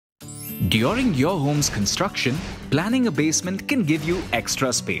During your home's construction, planning a basement can give you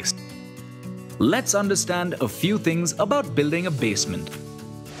extra space. Let's understand a few things about building a basement.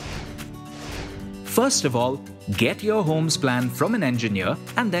 First of all, get your home's plan from an engineer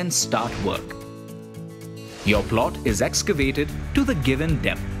and then start work. Your plot is excavated to the given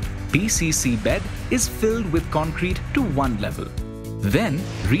depth. PCC bed is filled with concrete to one level. Then,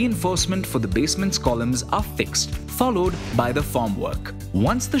 reinforcement for the basement's columns are fixed, followed by the formwork.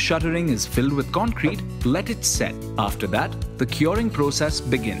 Once the shuttering is filled with concrete, let it set. After that, the curing process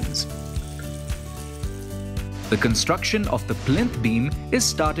begins. The construction of the plinth beam is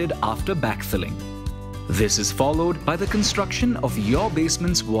started after backfilling. This is followed by the construction of your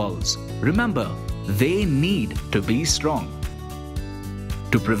basement's walls. Remember, they need to be strong.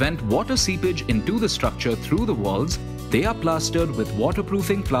 To prevent water seepage into the structure through the walls, they are plastered with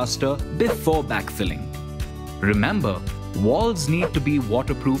waterproofing plaster before backfilling. Remember, walls need to be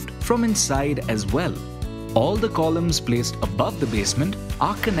waterproofed from inside as well. All the columns placed above the basement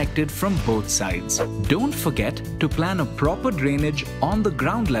are connected from both sides. Don't forget to plan a proper drainage on the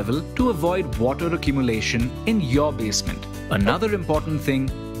ground level to avoid water accumulation in your basement. Another important thing,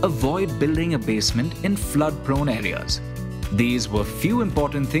 avoid building a basement in flood-prone areas. These were few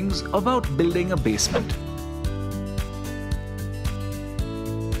important things about building a basement.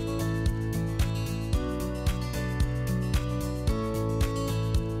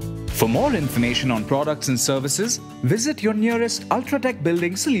 For more information on products and services, visit your nearest UltraTech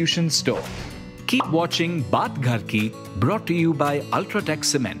Building Solutions store. Keep watching Baat Ghar Ki, brought to you by UltraTech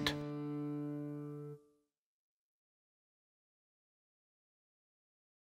Cement.